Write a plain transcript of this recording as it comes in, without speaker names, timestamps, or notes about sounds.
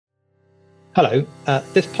Hello,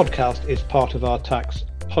 this podcast is part of our tax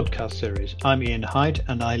podcast series. I'm Ian Hyde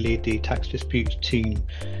and I lead the tax disputes team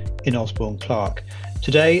in Osborne Clarke.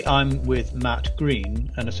 Today I'm with Matt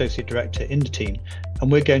Green, an associate director in the team,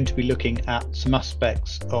 and we're going to be looking at some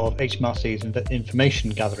aspects of HMRC's information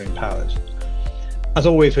gathering powers. As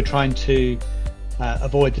always, we're trying to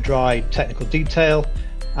avoid the dry technical detail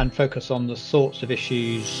and focus on the sorts of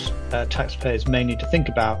issues taxpayers may need to think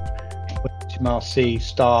about when HMRC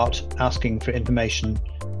start asking for information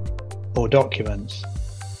or documents.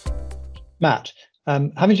 Matt,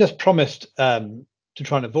 having just promised to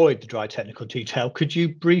try and avoid the dry technical detail, could you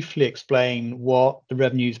briefly explain what the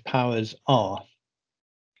revenue's powers are?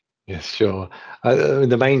 Yes, sure.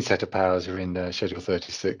 The main set of powers are in Schedule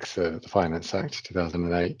 36, the Finance Act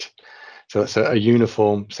 2008. So that's a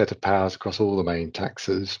uniform set of powers across all the main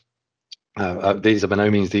taxes. These are by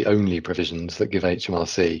no means the only provisions that give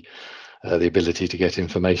HMRC the ability to get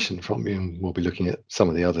information from you. And we'll be looking at some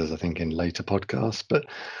of the others, I think, in later podcasts. But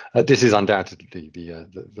this is undoubtedly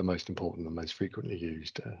the most important and most frequently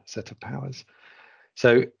used set of powers.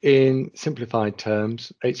 So in simplified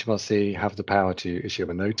terms, HMRC have the power to issue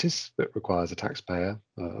a notice that requires a taxpayer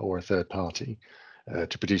or a third party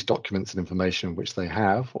to produce documents and information which they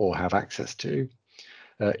have or have access to,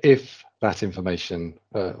 if that information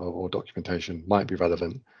or documentation might be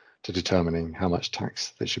relevant to determining how much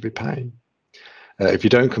tax they should be paying. If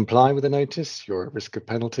you don't comply with the notice, you're at risk of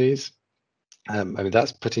penalties.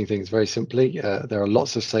 That's putting things very simply. There are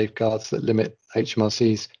lots of safeguards that limit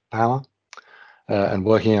HMRC's power. And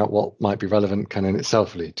working out what might be relevant can in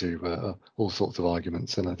itself lead to all sorts of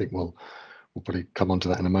arguments, and I think we'll probably come on to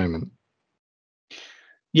that in a moment.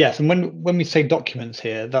 Yes, and when we say documents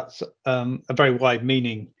here, that's a very wide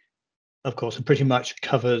meaning, of course, and pretty much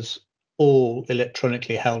covers all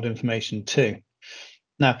electronically held information too.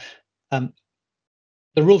 Now, the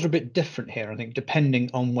rules are a bit different here, I think,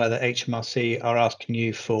 depending on whether HMRC are asking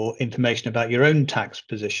you for information about your own tax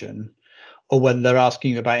position, or whether they're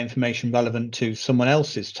asking you about information relevant to someone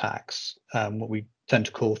else's tax, what we tend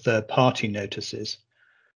to call third-party notices.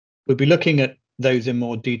 We'll be looking at those in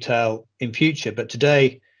more detail in future, but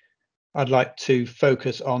today I'd like to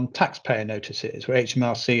focus on taxpayer notices, where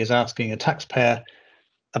HMRC is asking a taxpayer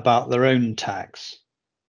about their own tax.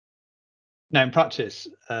 Now, in practice,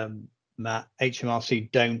 Matt,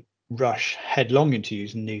 HMRC don't rush headlong into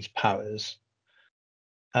using these powers.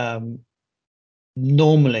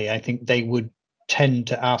 Normally, I think they would tend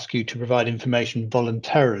to ask you to provide information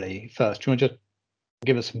voluntarily first. Do you want to just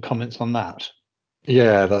give us some comments on that?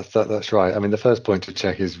 Yeah, that's right. I mean, the first point to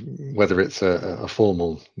check is whether it's a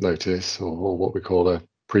formal notice or what we call a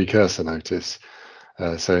precursor notice,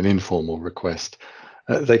 so an informal request.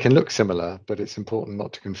 They can look similar, but it's important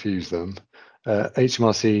not to confuse them.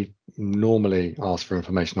 HMRC normally asks for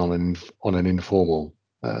information on an informal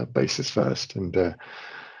basis first, and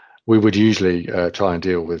we would usually try and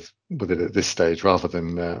deal with it at this stage rather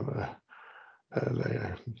than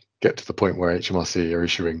get to the point where HMRC are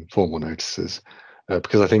issuing formal notices,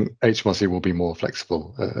 because I think HMRC will be more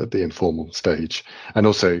flexible at the informal stage, and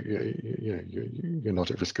also you're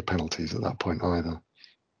not at risk of penalties at that point either.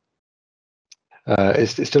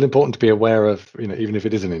 It's still important to be aware of, even if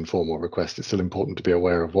it is an informal request, it's still important to be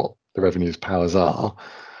aware of what the revenue's powers are.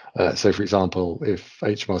 So, for example, if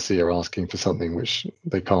HMRC are asking for something which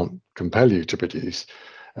they can't compel you to produce,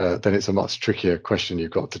 then it's a much trickier question.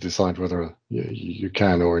 You've got to decide whether you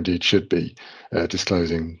can or indeed should be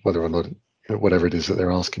disclosing whether or not whatever it is that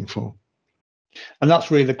they're asking for. And that's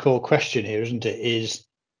really the core question here, isn't it? Is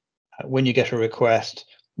when you get a request,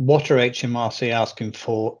 what are HMRC asking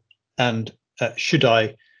for, and should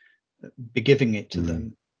I be giving it to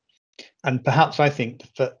them? And perhaps I think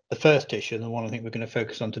the first issue, and the one I think we're going to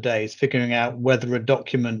focus on today, is figuring out whether a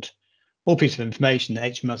document or piece of information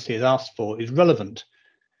that HMRC has asked for is relevant.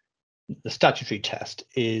 The statutory test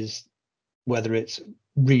is whether it's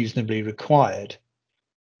reasonably required.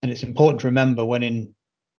 And it's important to remember, when in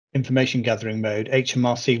information gathering mode,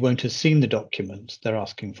 HMRC won't have seen the document they're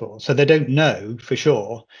asking for. So they don't know for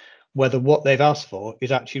sure whether what they've asked for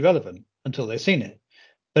is actually relevant until they've seen it.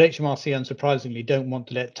 But HMRC, unsurprisingly, don't want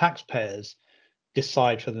to let taxpayers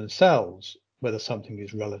decide for themselves whether something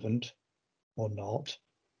is relevant or not.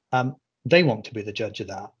 They want to be the judge of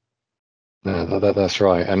that. No, that's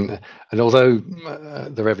right. And although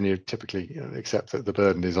the revenue typically accept that the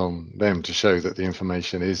burden is on them to show that the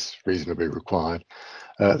information is reasonably required,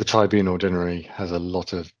 the tribunal generally has a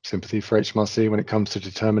lot of sympathy for HMRC when it comes to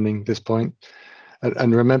determining this point.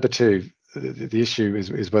 And remember too, the issue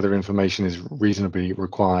is whether information is reasonably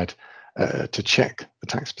required to check the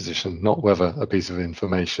tax position, not whether a piece of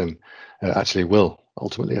information actually will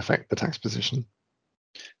ultimately affect the tax position.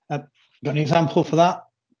 Got an example for that?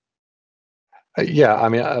 Yeah, I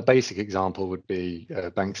mean, a basic example would be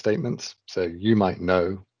bank statements. So you might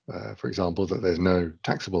know, for example, that there's no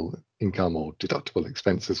taxable income or deductible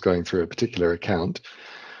expenses going through a particular account,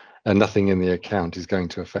 and nothing in the account is going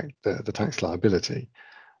to affect the tax liability.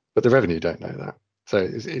 But the revenue don't know that. So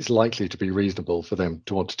it's likely to be reasonable for them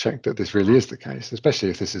to want to check that this really is the case, especially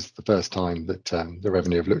if this is the first time that the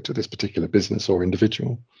revenue have looked at this particular business or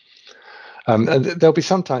individual. And there'll be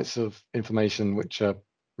some types of information which are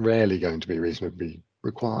rarely going to be reasonably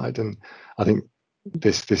required, and I think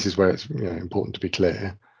this is where it's important to be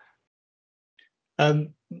clear.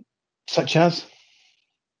 Such as?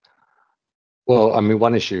 Well, I mean,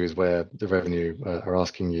 one issue is where the revenue are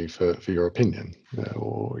asking you for your opinion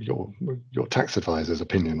or your tax advisor's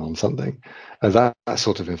opinion on something. That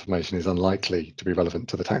sort of information is unlikely to be relevant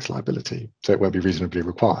to the tax liability, so it won't be reasonably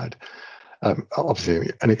required.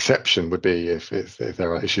 Obviously, an exception would be if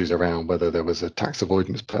there are issues around whether there was a tax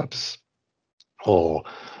avoidance purpose or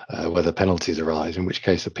whether penalties arise, in which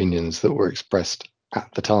case opinions that were expressed at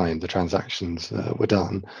the time the transactions were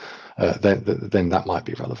done, then that might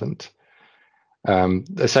be relevant.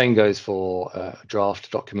 The same goes for draft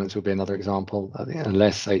documents would be another example. I think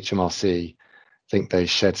unless HMRC think they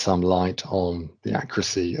shed some light on the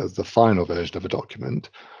accuracy of the final version of a document,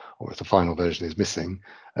 or if the final version is missing,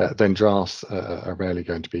 then drafts are rarely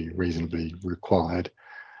going to be reasonably required.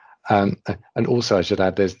 And also, I should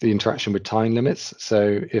add, there's the interaction with time limits.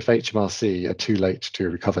 So if HMRC are too late to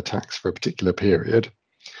recover tax for a particular period,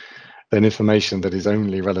 then information that is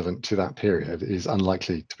only relevant to that period is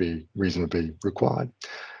unlikely to be reasonably required.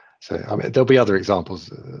 So I mean, there'll be other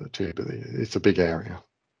examples too, but it's a big area.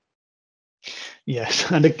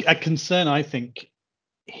 Yes, and a concern I think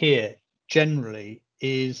here generally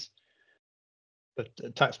is, but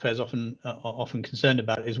taxpayers often are often concerned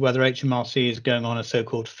about, is whether HMRC is going on a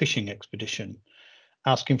so-called fishing expedition,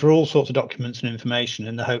 asking for all sorts of documents and information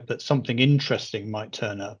in the hope that something interesting might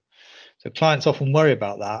turn up. So clients often worry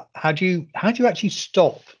about that. How do you actually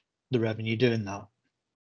stop the revenue doing that?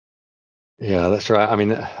 Yeah, that's right. I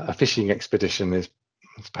mean, a fishing expedition is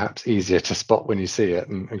perhaps easier to spot when you see it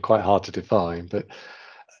and quite hard to define. But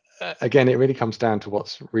again, it really comes down to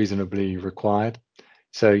what's reasonably required.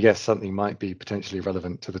 So yes, something might be potentially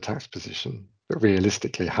relevant to the tax position, but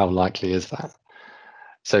realistically, how likely is that?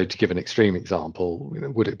 So to give an extreme example,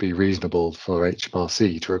 would it be reasonable for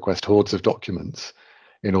HMRC to request hordes of documents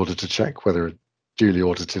in order to check whether duly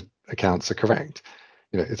audited accounts are correct?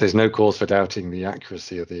 If there's no cause for doubting the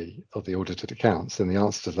accuracy of the audited accounts, then the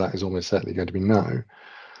answer to that is almost certainly going to be no.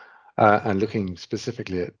 And looking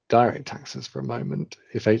specifically at direct taxes for a moment,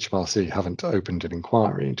 if HMRC haven't opened an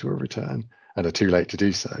inquiry into a return and are too late to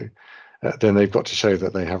do so, then they've got to show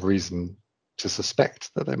that they have reason to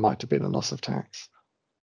suspect that there might have been a loss of tax.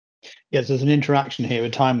 Yes, there's an interaction here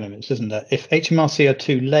with time limits, isn't there? If HMRC are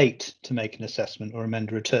too late to make an assessment or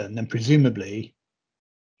amend a return, then presumably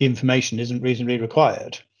the information isn't reasonably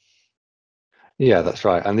required. Yeah, that's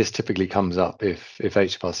right. And this typically comes up if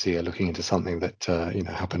HMRC are looking into something that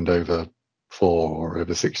happened over 4 or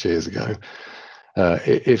over 6 years ago.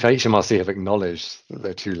 If HMRC have acknowledged that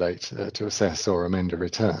they're too late to assess or amend a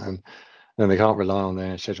return, then they can't rely on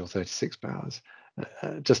their Schedule 36 powers.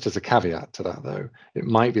 Just as a caveat to that, though, it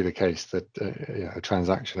might be the case that a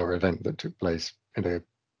transaction or event that took place in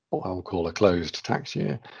what I'll call a closed tax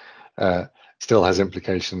year still has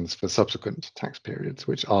implications for subsequent tax periods,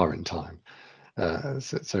 which are in time.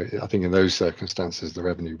 So I think in those circumstances, the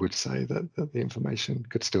revenue would say that the information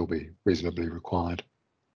could still be reasonably required.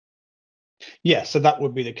 Yes, so that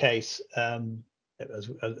would be the case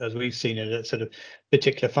as we've seen it, a sort of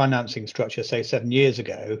particular financing structure, say 7 years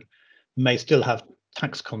ago, may still have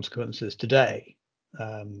tax consequences today.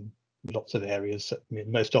 Lots of areas,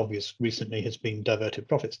 most obvious recently has been diverted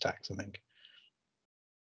profits tax, I think.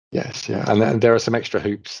 Yes, yeah, and there are some extra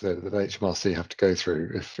hoops that HMRC have to go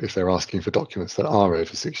through if they're asking for documents that are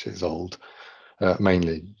over 6 years old,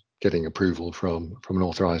 mainly getting approval from an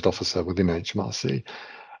authorised officer within HMRC.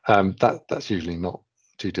 That's usually not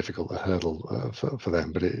too difficult a hurdle for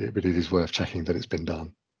them, but it is worth checking that it's been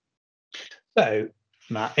done. So,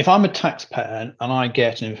 Matt, if I'm a taxpayer and I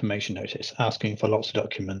get an information notice asking for lots of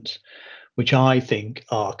documents, which I think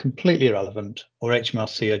are completely irrelevant, or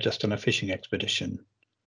HMRC are just on a fishing expedition,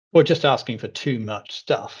 or just asking for too much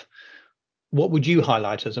stuff, what would you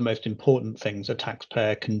highlight as the most important things a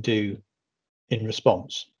taxpayer can do in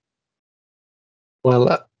response?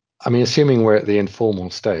 Well, I mean, assuming we're at the informal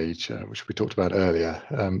stage, which we talked about earlier,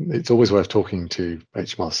 it's always worth talking to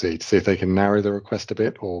HMRC to see if they can narrow the request a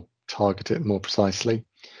bit or target it more precisely.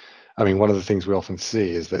 I mean, one of the things we often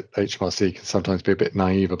see is that HMRC can sometimes be a bit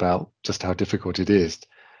naive about just how difficult it is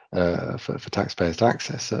for taxpayers to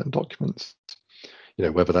access certain documents.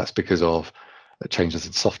 Whether that's because of changes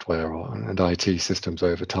in software and IT systems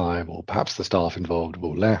over time, or perhaps the staff involved have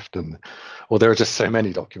all left, or there are just so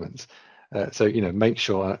many documents. So make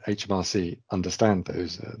sure HMRC understand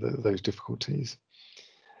those difficulties.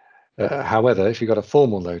 However, if you've got a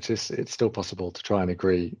formal notice, it's still possible to try and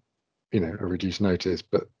agree, a reduced notice,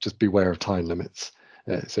 but just beware of time limits.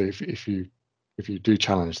 So if you do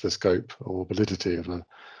challenge the scope or validity of a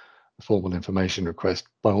formal information request,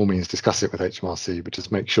 by all means discuss it with HMRC, but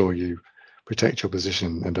just make sure you protect your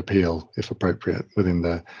position and appeal, if appropriate, within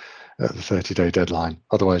the 30-day deadline.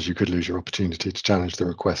 Otherwise, you could lose your opportunity to challenge the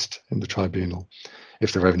request in the tribunal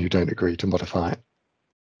if the revenue don't agree to modify it.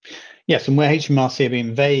 Yes, and where HMRC have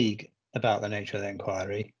been vague about the nature of the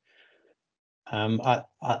inquiry,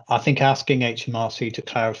 I think asking HMRC to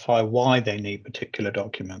clarify why they need particular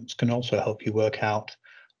documents can also help you work out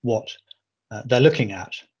what they're looking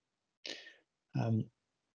at.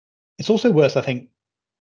 It's also worth, I think,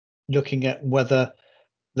 looking at whether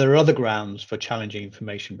there are other grounds for challenging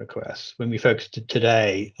information requests, when we focused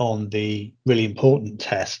today on the really important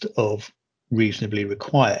test of reasonably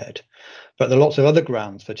required. But there are lots of other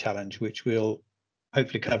grounds for challenge, which we'll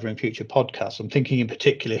hopefully cover in future podcasts. I'm thinking in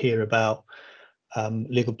particular here about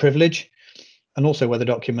legal privilege, and also whether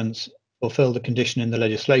documents fulfill the condition in the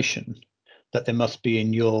legislation that they must be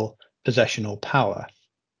in your possession or power.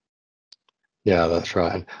 Yeah, that's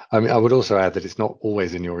right. And I mean, I would also add that it's not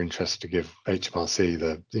always in your interest to give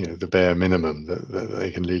HMRC the bare minimum that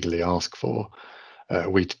they can legally ask for.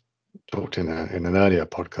 We talked in an earlier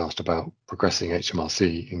podcast about progressing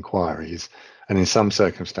HMRC inquiries, and in some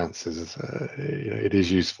circumstances, it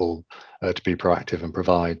is useful to be proactive and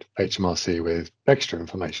provide HMRC with extra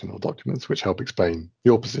information or documents which help explain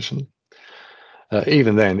your position.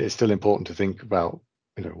 Even then, it's still important to think about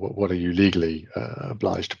what are you legally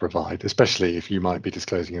obliged to provide, especially if you might be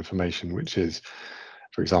disclosing information which is,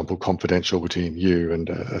 for example, confidential between you and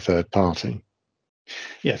a third party.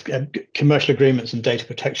 Yes, commercial agreements and data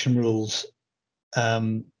protection rules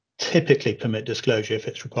typically permit disclosure if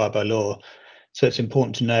it's required by law. So it's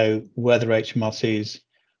important to know whether HMRC's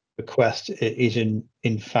request is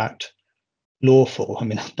in fact lawful. I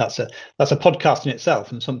mean, that's a podcast in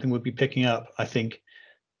itself, and something we'll be picking up, I think,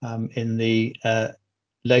 in the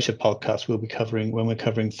later podcast we'll be covering when we're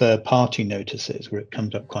covering third-party notices, where it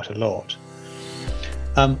comes up quite a lot.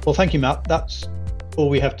 Well, thank you, Matt. That's all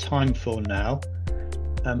we have time for now.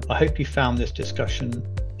 I hope you found this discussion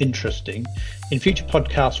interesting. In future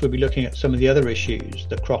podcasts, we'll be looking at some of the other issues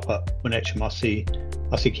that crop up when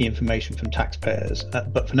HMRC are seeking information from taxpayers.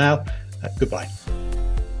 But for now, goodbye.